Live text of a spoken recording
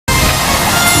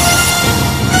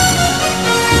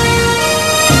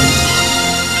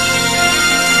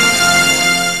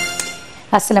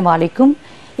আসসালামু আলাইকুম।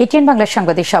 এটিএন বাংলা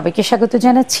সংবাদে সবাইকে স্বাগত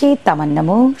জানাচ্ছি। তামান্না।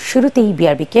 শুরুতেই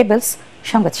বিআরবি কেবলস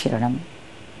সংবাদ শিরোনাম।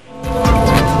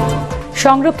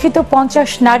 সংরক্ষিত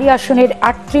 50 নারী আসনের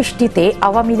 38টিতে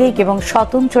আওয়ামী লীগ এবং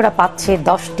স্বতন্ত্ররা পাচ্ছে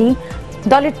 10টি।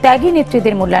 দলের ত্যাগী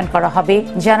নেত্রীদের মূল্যায়ন করা হবে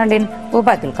জানালেন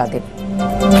ওবায়দুল কাদের।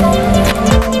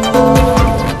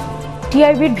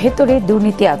 টিআইবির ভেতরে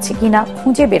দুর্নীতি আছে কিনা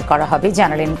খুঁজে বের করা হবে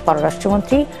জানালেন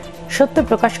পররাষ্ট্রমন্ত্রী। সত্য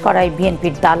প্রকাশ করায়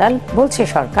বিএনপির দালাল বলছে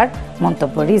সরকার,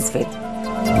 মন্তব্য রিজভীর।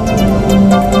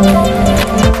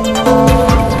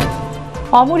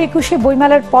 অমর 21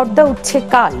 বইমেলার পর্দা উঠছে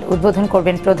কাল, উদ্বোধন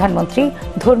করবেন প্রধানমন্ত্রী।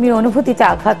 ধর্মীয় অনুভূতিতে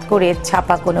আঘাত করে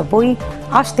ছাপা কোনো বই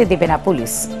আসতে দেবে না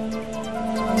পুলিশ।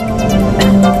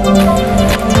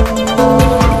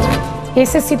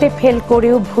 এসএসসিতে ফেল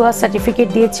করেও ভুয়া সার্টিফিকেট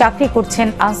দিয়ে চাকরি করছেন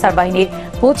আনসার বাহিনীর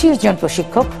 25 জন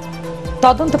প্রশিক্ষক।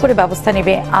 তদন্ত করে ব্যবস্থা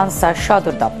নেবে আনসার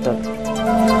সদর দপ্তর।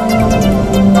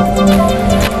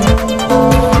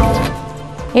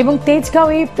 এবং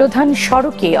তেজগাঁওয়ে প্রধান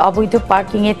সড়কে অবৈধ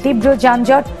পার্কিংয়ে তীব্র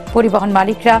যানজট, পরিবহন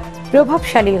মালিকরা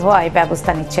প্রভাবশালী হওয়ায়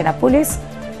ব্যবস্থা নিচ্ছে না পুলিশ।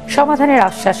 সমাধানের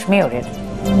আশ্বাস মেয়রের।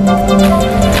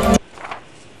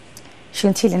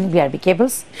 শুনছিলেন বিআরবি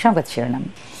কেবলস সংবাদ শিরোনাম।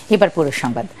 এবার পুরো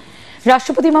সংবাদ।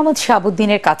 রাষ্ট্রপতি মোহাম্মদ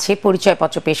শাহাবুদ্দিনের কাছে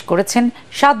পরিচয়পত্র পেশ করেছেন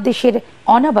 7 দেশের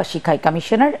অনাবাসিক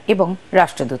হাইকমিশনার এবং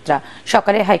রাষ্ট্রদূতরা।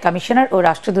 সকালে হাইকমিশনার ও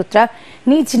রাষ্ট্রদূতরা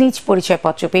নিজ নিজ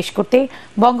পরিচয়পত্র পেশ করতে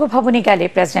বঙ্গভবনে গেলে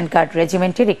প্রেসিডেন্ট গার্ড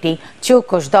রেজিমেন্টের একটি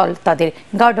চৌকস দল তাদের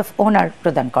গার্ড অফ অনার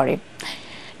প্রদান করে।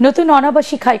 নতুন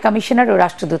অনাবাসিক হাইকমিশনার ও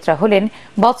রাষ্ট্রদূতরা হলেন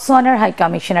বতসোয়ানার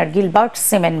হাইকমিশনার গিলবার্ট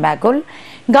সিমেন ম্যাগল,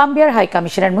 গাম্বিয়ার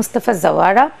হাইকমিশনার মুস্তাফা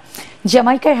জাওয়ারা,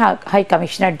 জামাইকার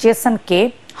হাইকমিশনার জেসন কে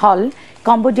হল,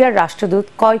 কম্বোডিয়ার রাষ্ট্রদূত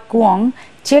কয় কুয়ং,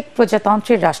 চেক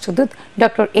প্রজাতন্ত্রের রাষ্ট্রদূত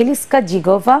ডক্টর এলিস্কা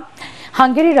জিগোভা,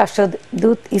 হাঙ্গেরির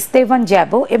রাষ্ট্রদূত ইস্তেভান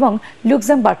জ্যাবো এবং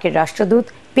লুক্সেমবার্গের রাষ্ট্রদূত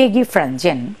পেগি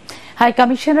ফ্রানজেন।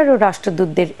 হাইকমিশনার ও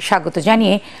রাষ্ট্রদূতদের স্বাগত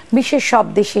জানিয়ে বিশ্বের সব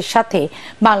দেশের সাথে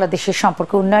বাংলাদেশের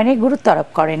সম্পর্ক উন্নয়নে গুরুত্ব আরোপ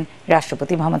করেন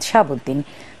রাষ্ট্রপতি মোহাম্মদ শাহাবুদ্দিন।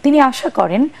 তিনি আশা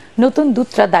করেন নতুন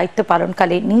দূতরা দায়িত্ব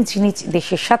পালনকালে নিজ নিজ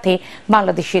দেশের সাথে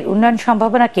বাংলাদেশের উন্নয়ন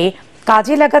সম্ভাবনাকে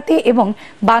কাজে লাগাতে এবং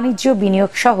বাণিজ্য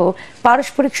বিনিয়োগ সহ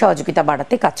পারস্পরিক সহযোগিতা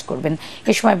বাড়াতে কাজ করবেন।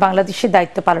 এ সময় বাংলাদেশের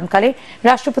দায়িত্ব পালনকালে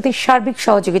রাষ্ট্রপতির সার্বিক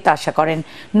সহযোগিতা আশা করেন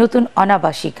নতুন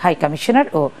অনাবাসিক হাইকমিশনার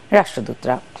ও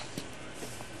রাষ্ট্রদূতরা।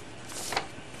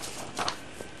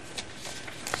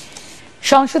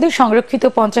 সংসদে সংরক্ষিত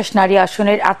 50 নারী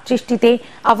আসনের 38টিতে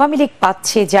আওয়ামী লীগ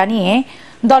পাচ্ছে জানিয়ে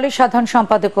দলের সাধারণ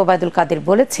সম্পাদক ওবায়দুল কাদের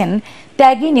বলেছেন,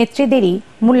 ত্যাগী নেত্রীদেরই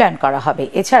মূল্যায়ন করা হবে।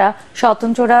 এছাড়া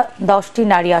স্বতন্ত্ররা 10টি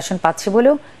নারী আসন পাচ্ছে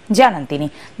বলেও জানান তিনি।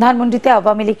 ধানমন্ডিতে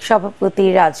আওয়ামী লীগ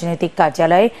সভাপতির রাজনৈতিক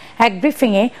কার্যালয়ে এক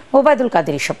ব্রিফিংয়ে ওবায়দুল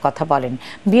কাদের এসব কথা বলেন।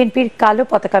 বিএনপির কালো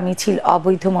পতাকা মিছিল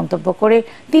অবৈধ মন্তব্য করে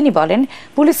তিনি বলেন,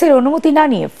 পুলিশের অনুমতি না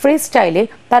নিয়ে ফ্রি স্টাইলে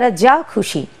তারা যা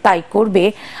খুশি তাই করবে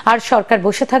আর সরকার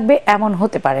বসে থাকবে এমন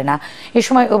হতে পারে না। এ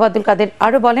সময় ওবায়দুল কাদের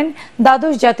আরও বলেন,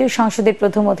 দ্বাদশ জাতীয় সংসদের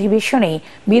প্রথম অধিবেশনেই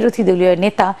বিরোধী দলীয়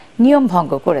নেতা নিয়ম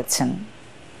ভঙ্গ করেছেন।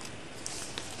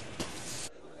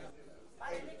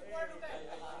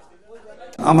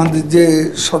 আমাদের যে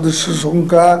সদস্য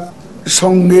সংখ্যা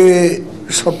সঙ্গে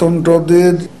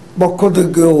স্বতন্ত্রদের পক্ষ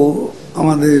থেকেও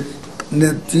আমাদের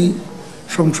নেত্রী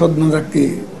সংসদ নেতাকে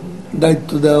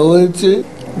দায়িত্ব দেওয়া হয়েছে।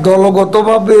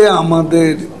 দলগতভাবে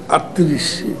আমাদের 38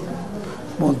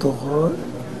 মতো হয়,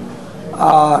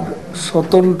 আর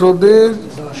স্বতন্ত্রদের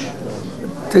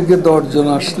থেকে 10 জন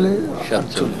আসলে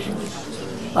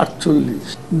 48।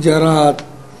 যারা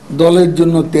দলের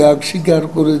জন্য ত্যাগ স্বীকার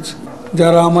করেছে,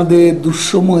 যারা আমাদের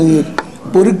দুঃসময়ের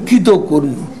পরীক্ষিত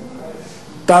কর্মী,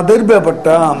 তাদের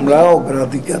ব্যাপারটা আমরা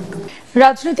অগ্রাধিকার দেব।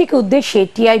 রাজনৈতিক উদ্দেশ্যে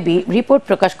টিআইবি রিপোর্ট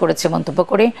প্রকাশ করেছে মন্তব্য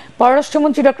করে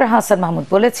পররাষ্ট্রমন্ত্রী ডক্টর হাসান মাহমুদ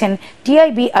বলেছেন,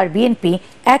 টিআইবি আর বিএনপি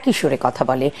একই সুরে কথা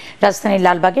বলে। রাজধানীর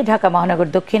লালবাগে ঢাকা মহানগর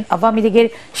দক্ষিণ আওয়ামী লীগের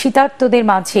শীতার্তদের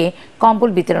মাঝে কম্বল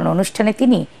বিতরণ অনুষ্ঠানে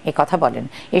তিনি কথা বলেন।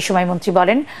 এ সময় মন্ত্রী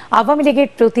বলেন, আওয়ামী লীগের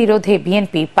প্রতিরোধে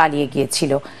বিএনপি পালিয়ে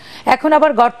গিয়েছিল, এখন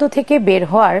আবার গর্ত থেকে বের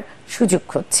হওয়ার সুযোগ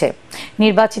খুঁজছে।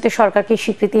 নির্বাচিত সরকারকে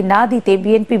স্বীকৃতি না দিতে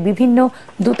বিএনপি বিভিন্ন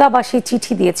দূতাবাসে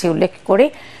চিঠি দিয়েছে উল্লেখ করে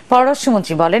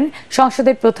পররাষ্ট্রমন্ত্রী বলেন,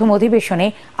 সংসদের প্রথম অধিবেশনে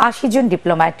 80 জন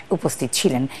ডিপ্লোম্যাট উপস্থিত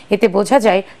ছিলেন। এতে বোঝা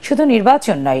যায় শুধু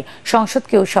নির্বাচন নয়,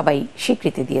 সংসদকেও সবাই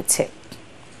স্বীকৃতি দিয়েছে।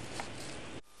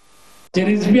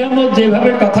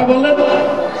 যেভাবে কথা বলেন,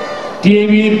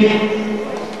 টিআইবির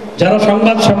যারা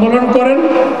সংবাদ সম্মেলন করেন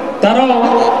তারাও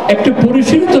একটু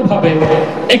পরিশীলিতভাবে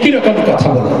একই রকম কথা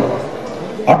বলেন,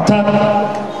 অর্থাৎ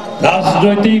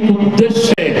রাজনৈতিক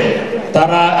উদ্দেশ্যে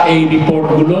তারা এই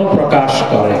রিপোর্টগুলো প্রকাশ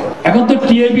করে। এখন তো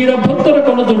টিআইবির অভ্যন্তরে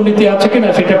কোনো দুর্নীতি আছে কিনা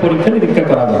সেটা পরীক্ষা নিরীক্ষা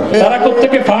করা যাবে। তারা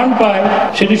কোত্থেকে ফান্ড পায়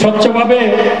সেটি স্বচ্ছভাবে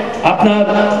আপনার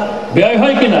ব্যয়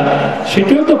হয় কিনা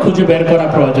সেটিও তো খুঁজে বের করা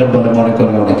প্রয়োজন বলে মনে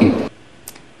করেন অনেকেই।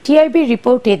 টিআইবির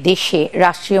রিপোর্টে দেশে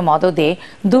রাষ্ট্রীয় মদদে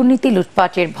দুর্নীতি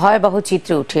লুটপাটের ভয়াবহ চিত্র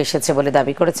উঠে এসেছে বলে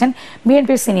দাবি করেছেন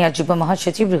বিএনপির সিনিয়র যুগ্ম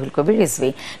মহাসচিব রুহুল কবির রিজভী।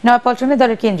 নয়াপল্টনে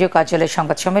দলের কেন্দ্রীয় কার্যালয়ের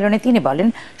সংবাদ সম্মেলনে তিনি বলেন,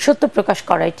 সত্য প্রকাশ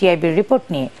করায় টিআইবির রিপোর্ট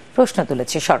নিয়ে প্রশ্ন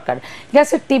তুলেছে সরকার।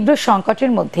 গ্যাসের তীব্র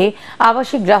সংকটের মধ্যে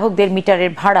আবাসিক গ্রাহকদের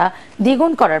মিটারের ভাড়া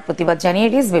দ্বিগুণ করার প্রতিবাদ জানিয়ে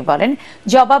রিজভী বলেন,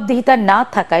 জবাবদিহিতা না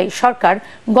থাকায় সরকার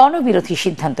গণবিরোধী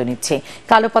সিদ্ধান্ত নিচ্ছে।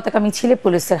 কালো পতাকা মিছিলে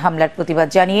পুলিশের হামলার প্রতিবাদ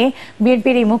জানিয়ে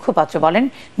বিএনপির এই মুখপাত্র বলেন,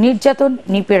 নির্যাতন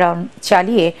নিপীড়ন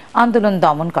চালিয়ে আন্দোলন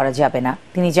দমন করা যাবে না।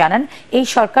 তিনি জানান, এই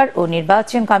সরকার ও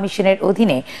নির্বাচন কমিশনের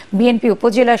অধীনে বিএনপি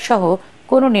উপজেলা সহ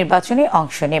কোনো নির্বাচনে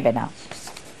অংশ নেবে না।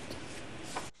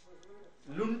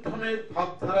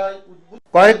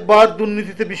 কয়েকবার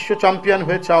দুর্নীতিতে বিশ্ব চ্যাম্পিয়ন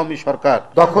হয়েছে আওয়ামী সরকার।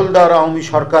 দখলদার আওয়ামী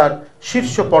সরকার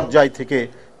শীর্ষ পর্যায় থেকে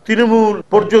তৃণমূল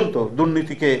পর্যন্ত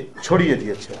দুর্নীতিকে ছড়িয়ে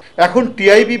দিয়েছে। এখন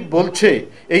টিআইবি বলছে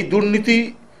এই দুর্নীতি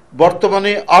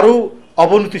বর্তমানে আরো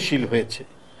অবনতিশীল হয়েছে,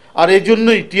 আর এই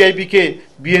জন্যই টিআইবিকে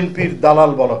বিএনপির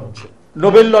দালাল বলা হচ্ছে।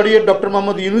 নোবেল লরিয়েট ডক্টর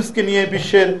মোহাম্মদ ইউনূসকে নিয়ে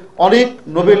বিশ্বের অনেক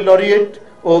নোবেল লরিয়েট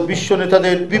ও বিশ্ব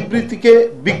নেতাদের বিবৃতিকে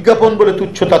বিজ্ঞাপন বলে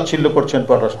তুচ্ছতাচ্ছিল্য করছেন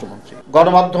পররাষ্ট্রমন্ত্রী।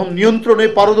 গণমাধ্যম নিয়ন্ত্রণে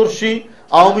পারদর্শী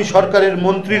আওয়ামী সরকারের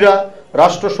মন্ত্রীরা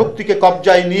রাষ্ট্রশক্তিকে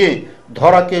কবজায় নিয়ে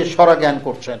ধরাকে সরা জ্ঞান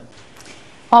করছেন।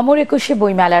 অমর একুশে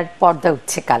বইমেলার পর্দা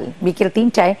উঠছে কাল বিকেল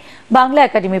 ৩টায় বাংলা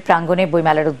একাডেমি প্রাঙ্গণে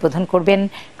বইমেলার উদ্বোধন করবেন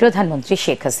প্রধানমন্ত্রী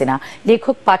শেখ হাসিনা।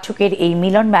 লেখক পাঠকের এই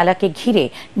মিলন মেলাকে ঘিরে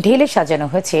ঢেলে সাজানো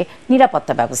হয়েছে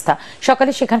নিরাপত্তা ব্যবস্থা।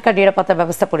 সকালে সেখানকার নিরাপত্তা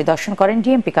ব্যবস্থা পরিদর্শন করেন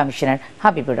ডিএমপি কমিশনার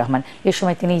হাবিবুর রহমান। এ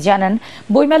সময় তিনি জানান,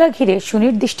 বইমেলা ঘিরে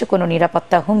সুনির্দিষ্ট কোনো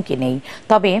নিরাপত্তা হুমকি নেই,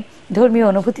 তবে ধর্মীয়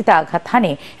অনুভূতিতে আঘাত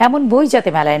হানে এমন বই যাতে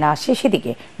মেলায় না আসে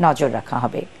সেদিকে নজর রাখা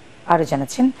হবে। আরও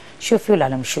জানাচ্ছেন শফিউল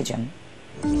আলম সুজন।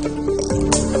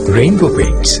 Rainbow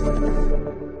Paints.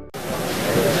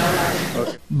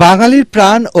 বাঙালির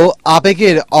প্রাণ ও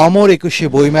আবেগের অমর একুশে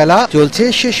বইমেলা চলছে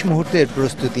শেষ মুহূর্তের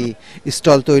প্রস্তুতি।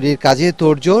 স্টল তৈরির কাজে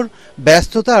তোড়জোড়,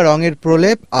 ব্যস্ততা, রঙের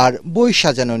প্রলেপ আর বই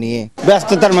সাজানো নিয়ে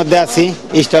ব্যস্ততার মধ্যে আছি।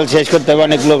 স্টল শেষ করতে হবে,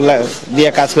 অনেক লোক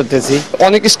দিয়ে কাজ করতেছি।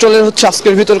 অনেক স্টলের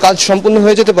আজকের ভিতর কাজ সম্পূর্ণ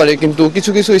হয়ে যেতে পারে, কিন্তু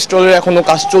কিছু কিছু স্টলের এখনো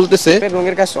কাজ চলতেছে।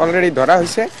 রঙের কাজ অলরেডি ধরা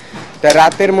হয়েছে, তাই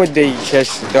রাতের মধ্যেই শেষ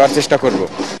দেওয়ার চেষ্টা করব।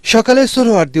 সকালে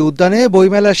সোহরাওয়ার্দী উদ্যানে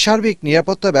বইমেলার সার্বিক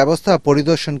নিরাপত্তা ব্যবস্থা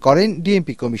পরিদর্শন করেন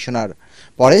ডিএমপি কমিশনার।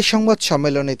 পরে সংবাদ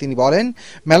সম্মেলনে তিনি বলেন,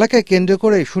 মেলাকে কেন্দ্র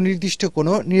করে সুনির্দিষ্ট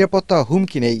কোনো নিরাপত্তা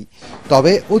হুমকি নেই,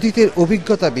 তবে অতীতের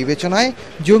অভিজ্ঞতা বিবেচনায়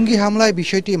জঙ্গি হামলায়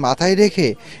বিষয়টি মাথায় রেখে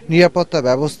নিরাপত্তা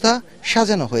ব্যবস্থা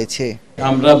সাজানো হয়েছে।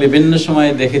 আমরা বিভিন্ন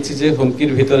সময়ে দেখেছি যে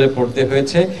হুমকির ভিতরে পড়তে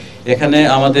হয়েছে। এখানে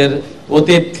আমাদের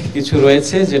অতীত কিছু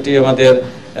রয়েছে, যেটি আমাদের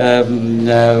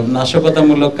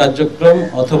নাশকতামূলক কার্যক্রম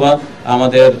অথবা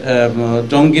আমাদের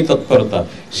জঙ্গি তৎপরতা,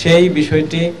 সেই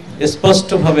বিষয়টি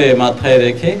স্পষ্টভাবে মাথায়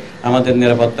রেখে আমাদের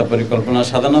নিরাপত্তা পরিকল্পনা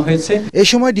সাজানো হয়েছে। এ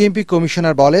সময় ডিএমপি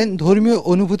কমিশনার বলেন, ধর্মীয়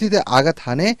অনুভূতিতে আঘাত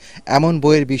হানে এমন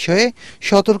বইয়ের বিষয়ে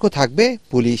সতর্ক থাকবে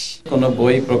পুলিশ। কোনো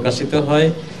বই প্রকাশিত হয়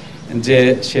যে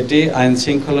সেটি আইন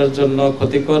শৃঙ্খলার জন্য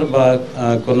ক্ষতিকর বা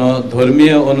কোনো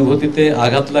ধর্মীয় অনুভূতিতে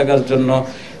আঘাত লাগার জন্য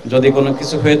যদি কোনো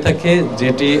কিছু হয়ে থাকে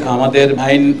যেটি আমাদের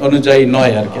আইন অনুযায়ী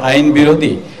নয় আর কি, আইন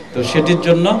বিরোধী, তো সেটির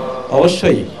জন্য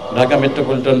অবশ্যই ঢাকা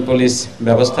মেট্রোপলিটন পুলিশ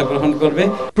ব্যবস্থা গ্রহণ করবে।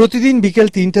 প্রতিদিন বিকেল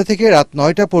 ৩টা থেকে রাত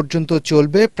 9টা পর্যন্ত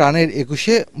চলবে প্রাণের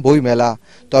একুশে বইমেলা।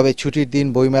 তবে ছুটির দিন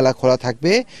বইমেলা খোলা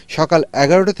থাকবে সকাল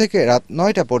 11টা থেকে রাত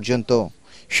 9টা পর্যন্ত।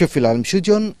 শফিউল আলম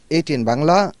সুজন, ATN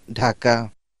বাংলা, ঢাকা।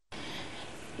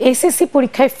 এসএসসি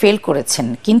পরীক্ষায় ফেল করেছেন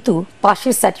কিন্তু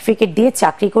পাশের সার্টিফিকেট দিয়ে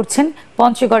চাকরি করছেন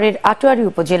পঞ্চগড়ের আটোয়ারী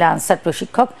উপজেলা আনসার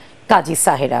প্রশিক্ষক কাজী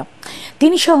সাহেরা।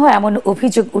 তিনি সহ এমন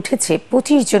অভিযোগ উঠেছে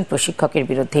 25 জন প্রশিক্ষকের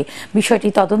বিরুদ্ধে। বিষয়টি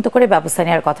তদন্ত করে ব্যবস্থা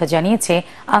নেওয়ার কথা জানিয়েছে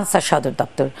আনসার সদর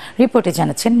দপ্তর। রিপোর্টে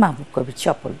জানাচ্ছেন মাহবুব কবির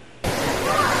চপল।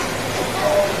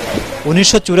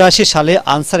 1984 সালে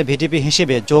আনসার ভিডিপি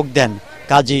হিসেবে যোগ দেন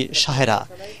কাজী সাহেরা।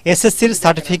 এসএসসির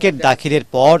সার্টিফিকেট দাখিলের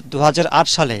পর 2008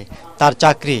 সালে তার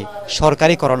চাকরি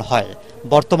সরকারিকরণ হয়।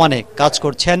 বর্তমানে কাজ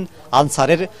করছেন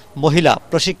আনসারের মহিলা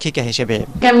প্রশিক্ষিকা হিসেবে।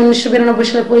 আমি 1992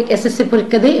 সালে এসএসসি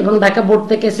পরীক্ষা দিই এবং ঢাকা বোর্ড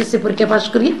থেকে এসএসসি পরীক্ষা পাশ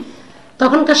করি।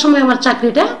 তখনকার সময় আমার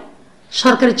চাকরিটা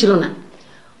সরকারি ছিল না।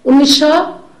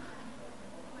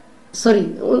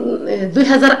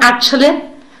 2008 সালে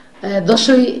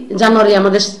 10ই জানুয়ারি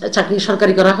আমাদের চাকরি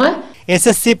সরকারি করা হয়।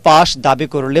 এসএসসি পাস দাবি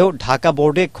করলেও ঢাকা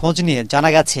বোর্ডে খোঁজ নিয়ে জানা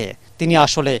গেছে তিনি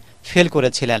আসলে ফেল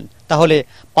করেছিলেন। তাহলে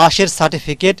পাশের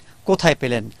সার্টিফিকেট কোথায়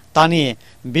পেলেন তা নিয়ে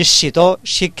বিস্মিত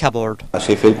শিক্ষা বোর্ড।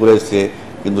 সে ফেল করেছে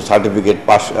কিন্তু সার্টিফিকেট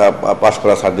পাস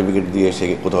করা সার্টিফিকেট দিয়ে সে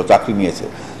কোথাও চাকরি নিয়েছে,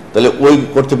 তাহলে ওই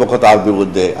কর্তৃপক্ষ তার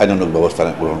বিরুদ্ধে আইনানুগ ব্যবস্থা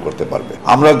গ্রহণ করতে পারবে।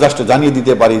 আমরা জাস্ট জানিয়ে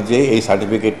দিতে পারি যে এই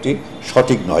সার্টিফিকেটটি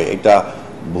সঠিক নয়, এটা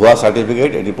ভুয়া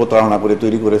সার্টিফিকেট, এটি প্রতারণা করে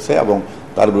তৈরি করেছে এবং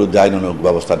তার বিরুদ্ধে আইনানুগ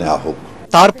ব্যবস্থা নেওয়া হোক।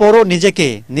 তারপরও নিজেকে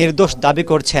নির্দোষ দাবি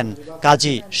করছেন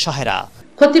কাজী সাহেরা।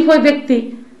 কতিপয় ব্যক্তি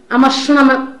আমার সুনাম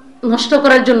নষ্ট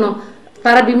করার জন্য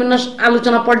তারা বিভিন্ন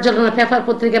আলোচনা পর্যালোচনা পেপার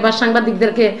পত্রিকা বা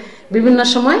সাংবাদিকদেরকে বিভিন্ন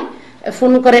সময়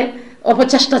ফোন করে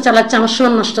অপচেষ্টা চালাচ্ছে আমার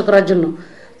সুনাম নষ্ট করার জন্য।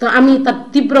 তো আমি তার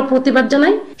তীব্র প্রতিবাদ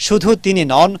জানাই। শুধু তিনি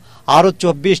নন, আরও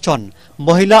 24 জন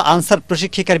মহিলা আনসার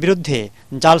প্রশিক্ষিকার বিরুদ্ধে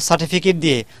জাল সার্টিফিকেট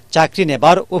দিয়ে চাকরি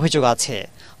নেবার অভিযোগ আছে।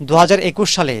 2021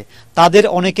 সালে তাদের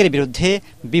অনেকের বিরুদ্ধে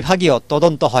বিভাগীয়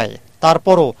তদন্ত হয়,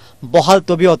 তারপরও বহাল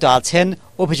তবিয়তে আছেন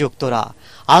অভিযুক্তরা।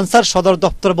 আনসার সদর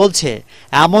দপ্তর বলছে,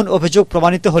 এমন অভিযোগ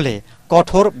প্রমাণিত হলে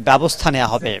কঠোর ব্যবস্থা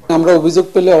নেওয়া হবে। আমরা অভিযোগ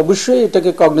পেলে অবশ্যই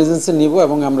এটাকে কগনিজেন্সে নিব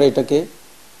এবং আমরা এটাকে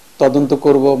তদন্ত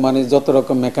করব। মানে যত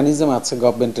রকম মেকানিজম আছে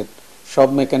গভর্নমেন্টের সব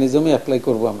মেকানিজমই অ্যাপ্লাই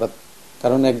করব আমরা।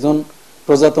 কারণ একজন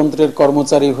প্রজাতন্ত্রের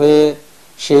কর্মচারী হয়ে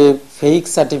সে ফেক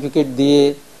সার্টিফিকেট দিয়ে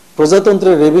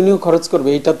প্রজাতন্ত্রের রেভিনিউ খরচ করবে,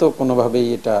 এটা তো কোনোভাবেই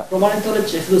এটা প্রমাণিত হলে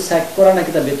শুধু স্যাক করা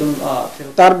নাকি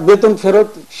তার বেতন ফেরত।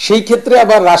 সেই ক্ষেত্রে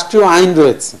আবার রাষ্ট্রীয় আইন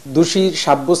রয়েছে, দোষী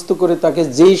সাব্যস্ত করে তাকে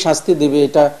যেই শাস্তি দেবে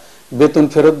এটা বেতন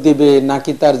ফেরত দিবে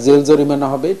নাকি তার জেল জরিমানা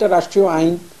হবে, এটা রাষ্ট্রীয়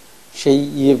আইন সেই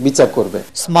বিচার করবে।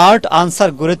 স্মার্ট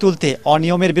আনসার গড়ে তুলতে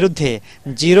অনিয়মের বিরুদ্ধে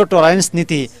জিরো টলারেন্স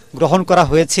নীতি গ্রহণ করা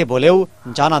হয়েছে বলেও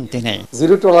জানান তিনি।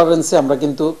 জিরো টলারেন্সে আমরা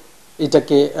কিন্তু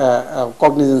এটাকে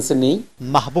কগনিজেন্সে নেই।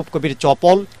 মাহবুব কবির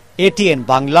চপল, ATN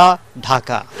বাংলা,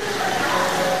 ঢাকা।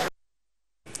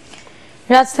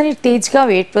 রাজধানীর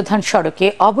তেজগাঁওয়ের প্রধান সড়কে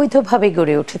অবৈধভাবে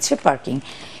গড়ে উঠেছে পার্কিং।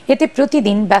 এতে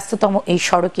প্রতিদিন ব্যস্ততম এই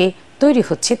সড়কে তৈরি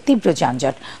হচ্ছে তীব্র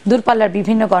যানজট। দূরপাল্লার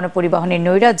বিভিন্ন গণপরিবহনের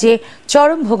নৈরাজ্যে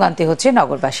চরম ভোগান্তি হচ্ছে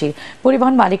নগরবাসীর।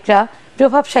 পরিবহন মালিকরা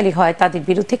প্রভাবশালী হয় তাদের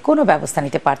বিরুদ্ধে কোনো ব্যবস্থা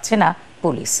নিতে পারছে না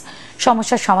পুলিশ।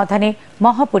 সমস্যার সমাধানে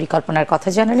মহাপরিকল্পনার কথা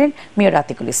জানালেন মেয়র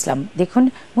আতিকুল ইসলাম। দেখুন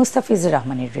মুস্তাফিজুর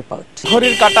রহমানের রিপোর্ট।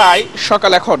 ঘড়ির কাঁটায়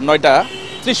সকাল এখন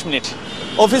 9:30।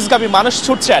 অফিসগামী মানুষ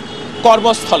ছুটছেন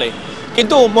কর্মস্থলে,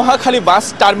 কিন্তু মহাখালী বাস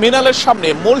টার্মিনালের সামনে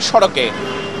মূল সড়কে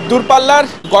দূরপাল্লার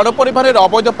গণপরিবহনের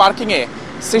অবৈধ পার্কিংয়ে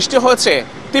সৃষ্টি হয়েছে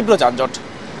তীব্র যানজট।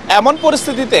 এমন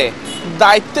পরিস্থিতিতে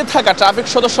দায়িত্বে থাকা ট্রাফিক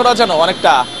সদস্যরা যেন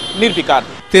অনেকটা নির্বিকার।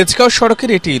 তেজগাঁও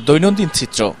সড়কের এটি দৈনন্দিন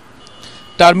চিত্র।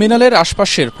 টার্মিনালের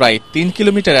আশপাশের প্রায় 3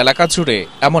 কিলোমিটার এলাকা জুড়ে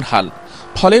এমন হাল।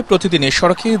 ফলে প্রতিদিন এই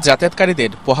সড়কে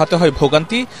যাতায়াতকারীদের পোহাতে হয়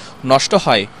ভোগান্তি, নষ্ট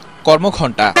হয়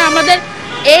কর্মঘণ্টা। আমাদের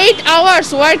 8 আওয়ার্স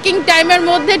ওয়ার্কিং টাইমের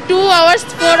মধ্যে 2 আওয়ার্স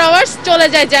 4 আওয়ার্স চলে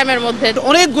যায় জ্যামের মধ্যে।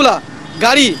 অনেকগুলা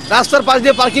গাড়ি রাস্তার পাশ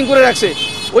দিয়ে পার্কিং করে রাখছে,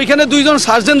 ওইখানে 2 জন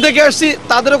সার্জন থেকে আসছি,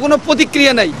 তাদেরও কোনো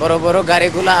প্রতিক্রিয়া নাই। বড় বড়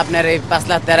গাড়িগুলো আপনার এই 5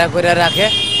 লাখ তেরা করে রাখে,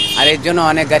 আর এর জন্য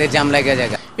অনেক গাড়ি জ্যাম লেগে যায়।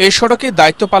 এই সড়কে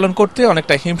দায়িত্ব পালন করতে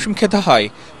অনেকটা হিমশিম খেতে হয়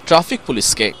ট্রাফিক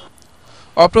পুলিশকে।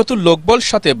 অপ্রতুল লোকবল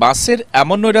সাথে বাসের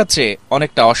এমন নৈরাজ্যে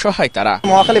অনেকটা অসহায় তারা।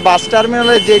 মহাখালী বাস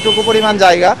টার্মিনালের যেটুকু পরিমাণ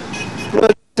জায়গা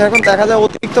এখন দেখা যায়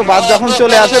অতিরিক্ত বাস যখন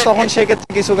চলে আসে তখন সেক্ষেত্রে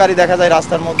কিছু গাড়ি দেখা যায়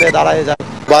রাস্তার মধ্যে দাঁড়ায় যায়।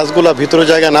 বাসগুলা ভিতরে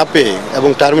জায়গা না পেয়ে এবং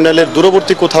টার্মিনালের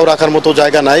দূরবর্তী কোথাও রাখার মতো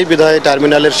জায়গা নাই বিধায়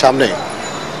টার্মিনালের সামনে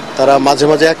তারা মাঝে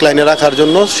মাঝে এক লাইনে রাখার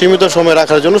জন্য, সীমিত সময়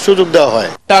রাখার জন্য সুযোগ দেওয়া হয়।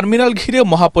 টার্মিনাল ঘিরে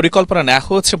মহাপরিকল্পনা নেওয়া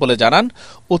হয়েছে বলে জানান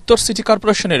উত্তর সিটি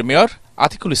কর্পোরেশনের মেয়র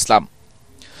আতিকুল ইসলাম।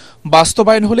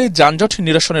 বাস্তবায়ন হলে যানজট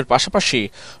নিরসনের পাশাপাশি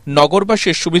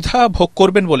নগরবাসীর সুবিধা ভোগ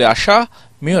করবেন বলে আশা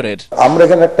মেয়রের। আমরা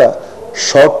এখানে একটা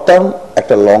শর্ট টার্ম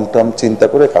একটা লং টার্ম চিন্তা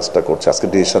করে কাজটা করছি। আজকে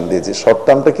ডিসিশন দিয়েছি শর্ট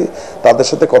টার্মটা কি, তাদের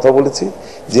সাথে কথা বলেছি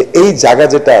যে এই জায়গা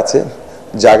যেটা আছে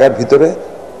জায়গার ভিতরে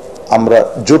আমরা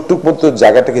যতটুক মতো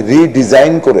জায়গাটাকে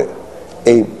রিডিজাইন করে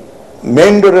এই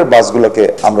মেইন রোডের বাসগুলোকে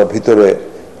আমরা ভিতরে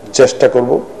চেষ্টা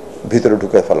করব ভিতরে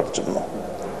ঢুকে ফেলার জন্য,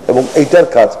 এবং এইটার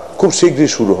কাজ খুব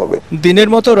শীঘ্রই শুরু হবে। দিনের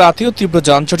মতো রাতেও তীব্র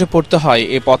যানজটে পড়তে হয়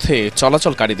এ পথে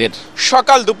চলাচলকারীদের।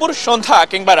 সকাল, দুপুর, সন্ধ্যা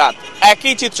কিংবা রাত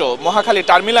একই চিত্র মহাখালী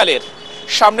টার্মিনালের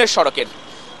সামনের সড়কের।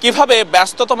 কিভাবে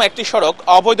ব্যস্ততম একটি সড়ক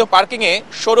অবৈধ পার্কিংয়ে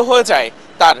শুরু হয়ে যায়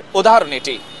তার উদাহরণ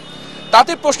এটি।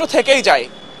 তাতে প্রশ্ন থেকেই যায়,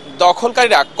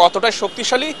 দখলকারীরা কতটা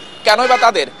শক্তিশালী, কেনই বা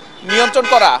তাদের নিয়ন্ত্রণ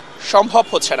করা সম্ভব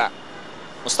হচ্ছে না।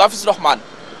 মুস্তাফিজুর রহমান,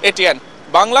 ATN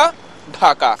বাংলা,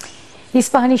 ঢাকা।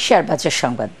 ইস্পাহানি শেয়ার বাজার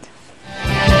সংবাদ।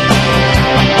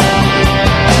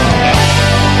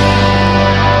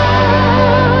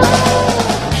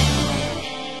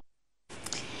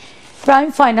 প্রাইম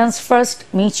ফাইন্যান্স ফার্স্ট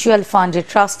মিউচুয়াল ফান্ডের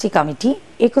ট্রাস্টি কমিটি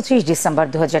 31 ডিসেম্বর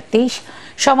 2023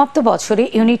 সমাপ্ত বছরে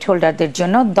ইউনিট হোল্ডারদের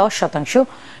জন্য 10%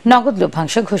 নগদ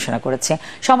লভ্যাংশ ঘোষণা করেছে।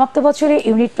 সমাপ্ত বছরে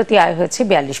ইউনিট প্রতি আয় হয়েছে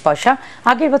 42 পয়সা।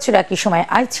 আগের বছর একই সময়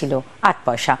আয় ছিল 8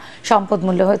 পয়সা। সম্পদ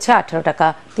মূল্য হয়েছে 18 টাকা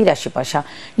 83 পয়সা।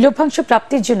 লভ্যাংশ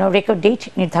প্রাপ্তির জন্য রেকর্ড ডেট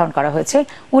নির্ধারণ করা হয়েছে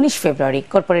 19 ফেব্রুয়ারি।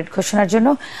 কর্পোরেট ঘোষণার জন্য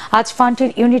আজ ফান্ডের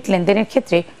ইউনিট লেনদেনের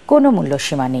ক্ষেত্রে কোনো মূল্য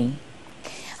সীমা নেই।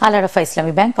 আল আরাফা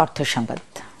ইসলামী ব্যাংক অর্থ সংবাদ।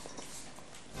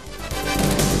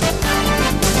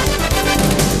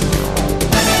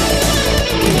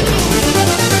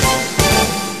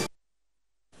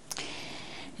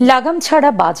 লাগাম ছাড়া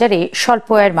বাজারে স্বল্প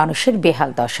আয়ের মানুষের বেহাল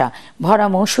দশা। ভরা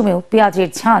মৌসুমেও পেঁয়াজের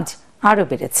ঝাঁঝ আরও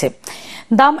বেড়েছে।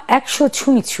 দাম 100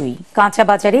 ছুঁই। কাঁচা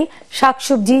বাজারে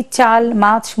শাকসবজি, চাল,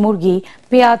 মাছ, মুরগি,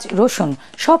 পেঁয়াজ, রসুন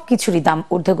সবকিছুরই দাম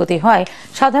ঊর্ধ্বগতি হয়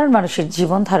সাধারণ মানুষের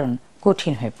জীবন ধারণ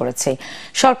কঠিন হয়ে পড়েছে।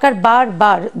 সরকার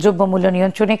বারবার দ্রব্যমূল্য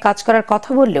নিয়ন্ত্রণে কাজ করার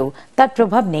কথা বললেও তার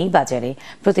প্রভাব নেই বাজারে।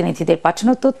 প্রতিনিধিদের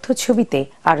পাঠানো তথ্য ছবিতে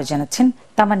আরও জানাচ্ছেন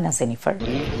তামান্না জেনিফার।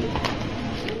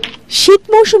 শীত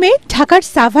মৌসুমে ঢাকার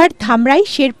সাভার, ধামরাই,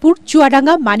 শেরপুর,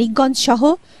 চুয়াডাঙ্গা, মানিকগঞ্জ সহ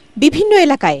বিভিন্ন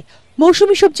এলাকায়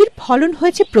মৌসুমী সবজির ফলন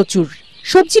হয়েছে প্রচুর।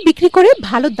 সবজি বিক্রি করে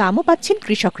ভালো দামও পাচ্ছেন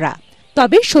কৃষকরা।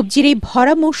 তবে সবজির এই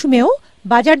ভরা মৌসুমেও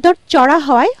বাজার দর চড়া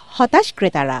হওয়ায় হতাশ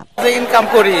ক্রেতারা। ইনকাম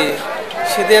করি,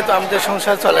 সেদিকে তো আমাদের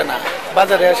সংসার চলে না।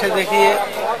 বাজারে এসে দেখি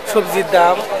সবজির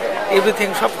দাম, এভরিথিং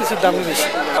সবকিছুর দামই বেশি।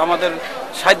 আমাদের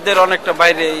সাধ্যের অনেকটা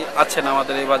বাইরেই আছেন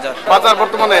আমাদের এই বাজার। বাজার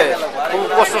বর্তমানে খুব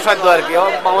কষ্টসাধ্য আর কি।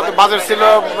 আমাদের বাজার ছিল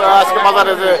আজকে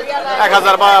বাজারে যে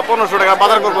 1000 বা 1500 টাকা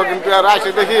বাজার করবো, কিন্তু আর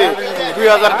এসে দেখি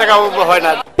 2000 টাকাও হয়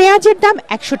না। পেঁয়াজের দাম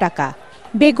 100 টাকা,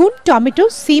 বেগুন, টমেটো,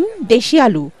 সিম, দেশি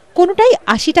আলু কোনোটাই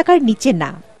 80 টাকার নিচে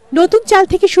না। নতুন চাল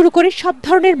থেকে শুরু করে সব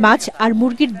ধরনের মাছ আর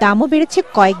মুরগির দামও বেড়েছে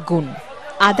কয়েক গুণ।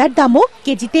 আদার দামও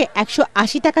কেজিতে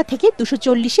 180 টাকা থেকে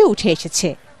 240-এ উঠে এসেছে।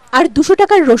 আর 200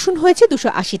 টাকার রসুন হয়েছে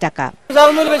 280 টাকা।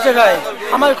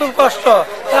 আমার খুব কষ্ট,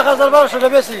 1000-1200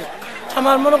 বেশি।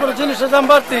 আমার মনে করো জিনিসের দাম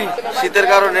বাড়তি, শীতের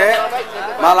কারণে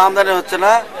মাল আমদানি হচ্ছে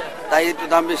না, তাই একটু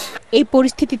দাম বেশি। এই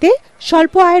পরিস্থিতিতে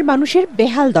স্বল্প আয়ের মানুষের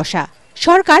বেহাল দশা।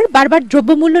 সরকার বারবার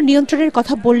দ্রব্যমূল্য নিয়ন্ত্রণের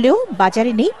কথা বললেও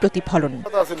বাজারে নেই প্রতিফলন।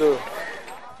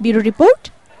 Bureau report,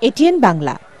 ATN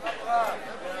Bangla.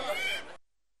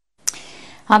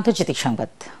 আন্তর্জাতিক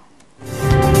সংবাদ।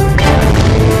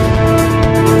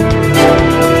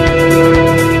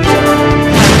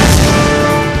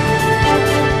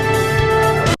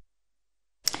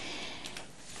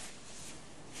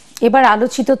 এবার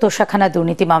আলোচিত তোষাখানা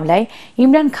দুর্নীতি মামলায়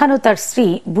ইমরান খান ও তার স্ত্রী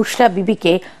বুশরা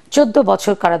বিবিকে 14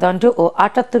 বছর কারাদণ্ড ও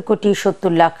 78 কোটি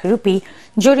 70 লাখ রুপি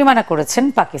জরিমানা করেছেন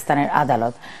পাকিস্তানের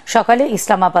আদালত। সকালে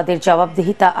ইসলামাবাদের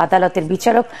জবাবদিহিতা আদালতের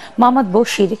বিচারক মোহাম্মদ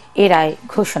বশির এ রায়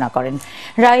ঘোষণা করেন।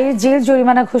 রায়ে জেল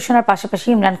জরিমানা ঘোষণার পাশাপাশি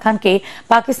ইমরান খানকে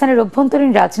পাকিস্তানের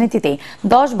অভ্যন্তরীণ রাজনীতিতে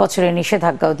 10 বছরের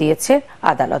নিষেধাজ্ঞাও দিয়েছে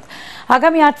আদালত।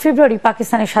 আগামী 8 ফেব্রুয়ারি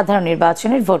পাকিস্তানের সাধারণ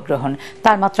নির্বাচনের ভোট গ্রহণ।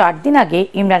 তার মাত্র 8 দিন আগে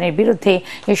ইমরানের বিরুদ্ধে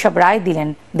এসব রায় দিলেন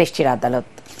দেশটির আদালত।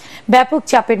 ব্যাপক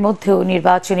চাপের মধ্যেও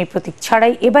নির্বাচনী প্রতীক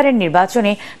ছাড়াই এবারের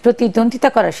নির্বাচনে প্রতিদ্বন্দ্বিতা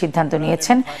করার সিদ্ধান্ত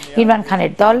নিয়েছেন ইমরান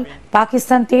খানের দল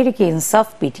পাকিস্তান তেহরিকে ইনসাফ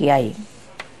PTI।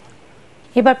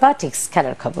 এবার পার্টিক্স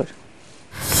খেলার খবর।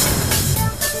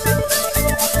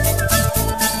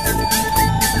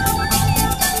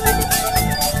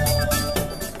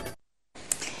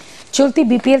 চলতি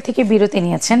BPL থেকে বিরতি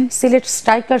নিয়েছেন সিলেট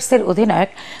স্ট্রাইকার্সের অধিনায়ক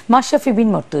মাশরাফি বিন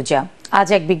মর্তুজা। আজ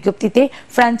এক বিজ্ঞপ্তিতে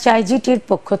ফ্র্যাঞ্চাইজিটির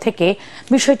পক্ষ থেকে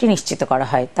বিষয়টি নিশ্চিত করা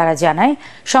হয়। তারা জানায়,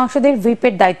 সংসদের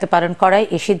হুইপের দায়িত্ব পালন করায়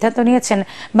এই সিদ্ধান্ত নিয়েছেন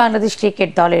বাংলাদেশ ক্রিকেট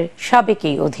দলের সাবেক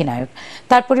এই অধিনায়ক।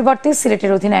 তার পরিবর্তে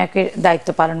সিলেটের অধিনায়কের দায়িত্ব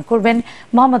পালন করবেন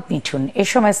মোহাম্মদ মিঠুন। এ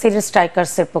সময় সিলেট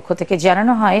স্ট্রাইকার্সের পক্ষ থেকে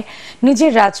জানানো হয়,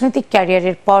 নিজের রাজনৈতিক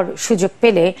ক্যারিয়ারের পর সুযোগ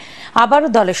পেলে আবারও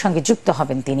দলের সঙ্গে যুক্ত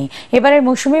হবেন তিনি। এবারের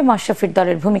মৌসুমে মাশরাফির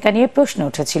দলের ভূমিকা নিয়ে প্রশ্ন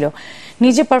উঠেছিল।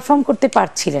 নিজে পারফর্ম করতে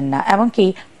পারছিলেন না, এমনকি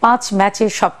 5 ম্যাচের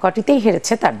সবকটিতেই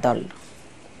হেরেছে তার দল।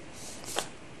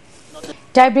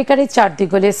 টাইব্রেকারে 4-2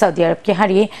 গোলে সৌদি আরবকে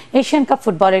হারিয়ে এশিয়ান কাপ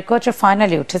ফুটবলের কোয়ার্টার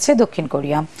ফাইনালে উঠেছে দক্ষিণ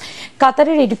কোরিয়া।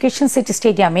 কাতারের এডুকেশন সিটি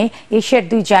স্টেডিয়ামে এশিয়ার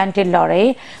 2 জায়ান্টের লড়াইয়ে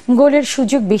গোলের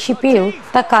সুযোগ বেশি পেয়েও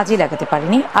তা কাজে লাগাতে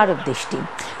পারেনি আরব দেশটি।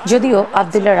 যদিও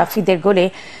আবদুল্লাহ রাফিদের গোলে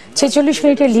 46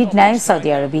 মিনিটে লিড নেয় সৌদি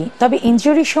আরবই। তবে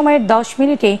ইনজুরি সময়ের 10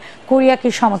 মিনিটে কোরিয়াকে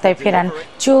সমতায় ফেরান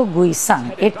চো গুই সাং।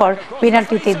 এরপর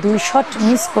পেনাল্টিতে 2 শট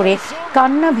মিস করে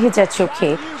কান্না ভেজা চোখে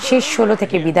শেষ 16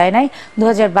 থেকে বিদায় নেয়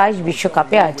 2022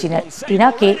 বিশ্বকাপে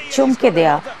আর্জেন্টিনাকে চমকে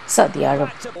দেয়া সৌদি আরব।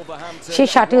 শেষ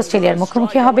 8 অস্ট্রেলিয়ার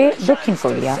মুখোমুখি হবে দক্ষিণ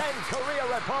কোরিয়া।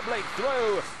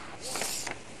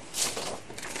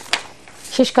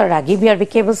 শেষ করার আগে বিআরবি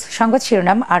কেবলস সংবাদ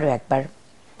শিরোনাম আরও একবার।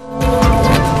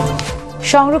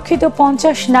 সংরক্ষিত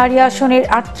 50 নারী আসনের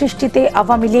 38টিতে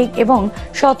আওয়ামী লীগ এবং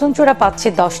স্বতন্ত্ররা পাচ্ছে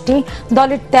 10টি।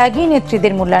 দলের ত্যাগী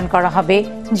নেত্রীদের মূল্যায়ন করা হবে,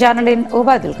 জানালেন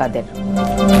ওবায়দুল কাদের।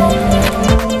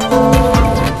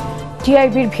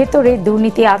 টিআইবির ভেতরে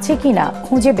দুর্নীতি আছে কিনা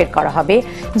খুঁজে বের করা হবে,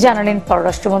 জানালেন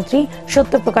পররাষ্ট্রমন্ত্রী।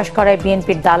 সত্য প্রকাশ করায়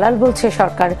বিএনপির দালাল বলছে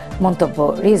সরকার, মন্তব্য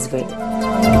রিজভীর।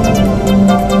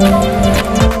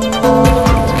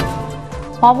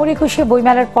 অমর একুশে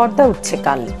বইমেলার পর্দা উঠছে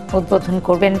কাল। উদ্বোধন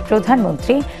করবেন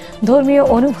প্রধানমন্ত্রী। ধর্মীয়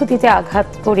অনুভূতিতে আঘাত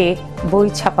করে বই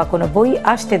ছাপা কোনো বই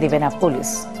আসতে দেবে না পুলিশ।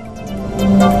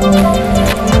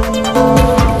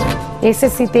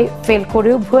 এসএসসিতে ফেল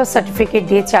করেও ভুয়া সার্টিফিকেট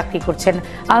দিয়ে চাকরি করছেন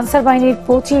আনসার বাহিনীর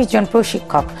 25 জন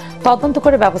প্রশিক্ষক। তদন্ত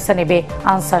করে ব্যবস্থা নেবে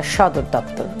আনসার সদর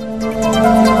দপ্তর।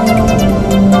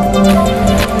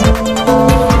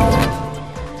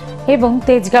 এবং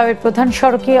তেজগাঁওয়ের প্রধান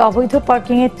সড়কে অবৈধ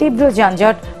পার্কিংয়ে তীব্র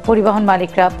যানজট, পরিবহন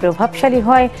মালিকরা প্রভাবশালী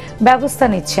হয়, ব্যবস্থা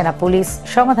নিচ্ছে না পুলিশ,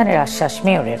 সমাধানের আশ্বাস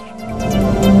মেয়রের।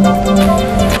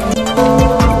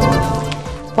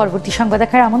 পরবর্তী সংবাদ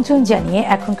দেখার আমন্ত্রণ জানিয়ে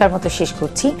এখনকার মতো শেষ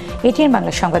করছি। এটিএন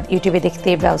বাংলা সংবাদ ইউটিউবে দেখতে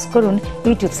ব্রাউজ করুন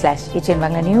youtube/ATN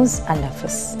Bangla News। আল্লাহ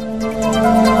হাফেজ।